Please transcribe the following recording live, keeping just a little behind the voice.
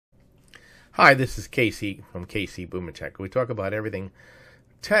Hi, this is Casey from KC Boomer Tech. We talk about everything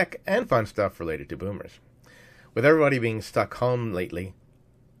tech and fun stuff related to boomers. With everybody being stuck home lately,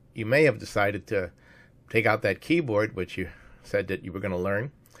 you may have decided to take out that keyboard, which you said that you were going to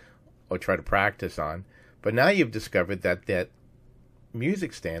learn or try to practice on. But now you've discovered that that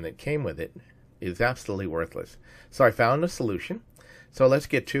music stand that came with it is absolutely worthless. So I found a solution. So let's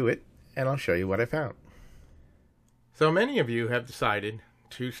get to it, and I'll show you what I found. So many of you have decided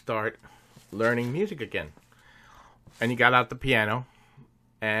to start learning music again. And you got out the piano,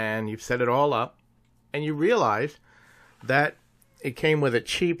 and you've set it all up, and you realize that it came with a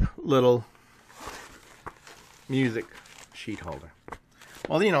cheap little music sheet holder.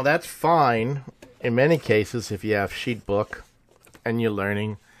 Well, you know, that's fine in many cases if you have sheet book and you're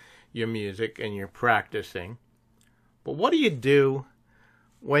learning your music and you're practicing. But what do you do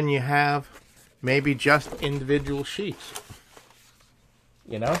when you have maybe just individual sheets?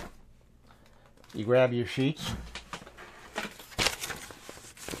 You know? You grab your sheets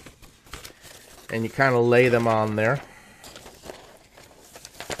and you kind of lay them on there.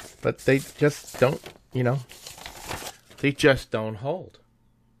 But they just don't, you know, they just don't hold.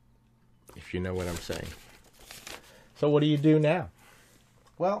 If you know what I'm saying. So what do you do now?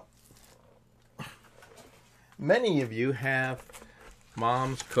 Well, many of you have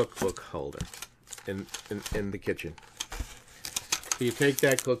Mom's cookbook holder in the kitchen. So you take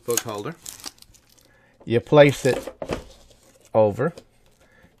that cookbook holder, you place it over,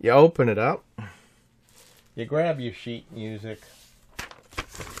 you open it up, you grab your sheet music,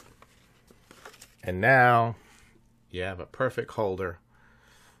 and now you have a perfect holder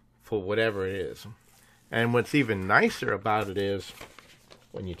for whatever it is. And what's even nicer about it is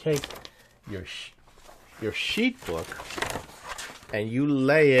when you take your sheet book and you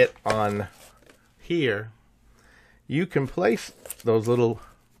lay it on here, you can place those little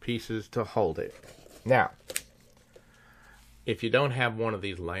pieces to hold it. Now, if you don't have one of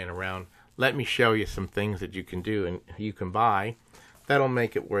these laying around, let me show you some things that you can do and you can buy that'll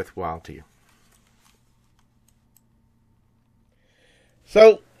make it worthwhile to you.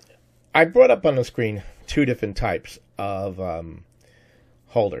 So, I brought up on the screen two different types of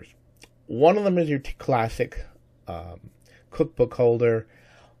holders. One of them is your classic cookbook holder,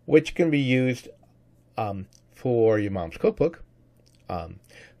 which can be used for your mom's cookbook,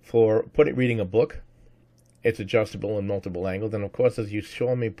 for reading a book. It's adjustable in multiple angles, and of course, as you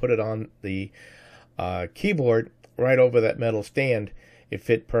saw me put it on the keyboard right over that metal stand, it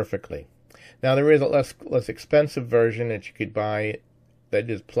fit perfectly. Now there is a less expensive version that you could buy that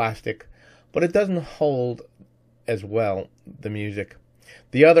is plastic, but it doesn't hold as well the music.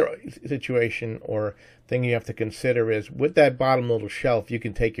 The other situation or thing you have to consider is with that bottom little shelf, you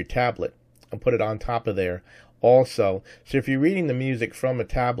can take your tablet and put it on top of there also. So if you're reading the music from a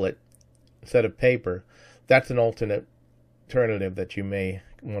tablet instead of paper, that's an alternative that you may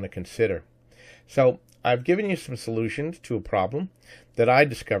want to consider. So I've given you some solutions to a problem that I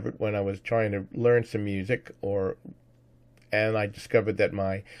discovered when I was trying to learn some music, and I discovered that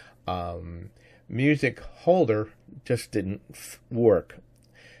my music holder just didn't work.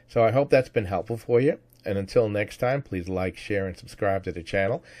 So I hope that's been helpful for you. And until next time, please like, share, and subscribe to the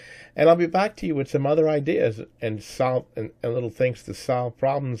channel. And I'll be back to you with some other ideas and little things to solve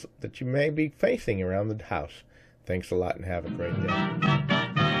problems that you may be facing around the house. Thanks a lot and have a great day.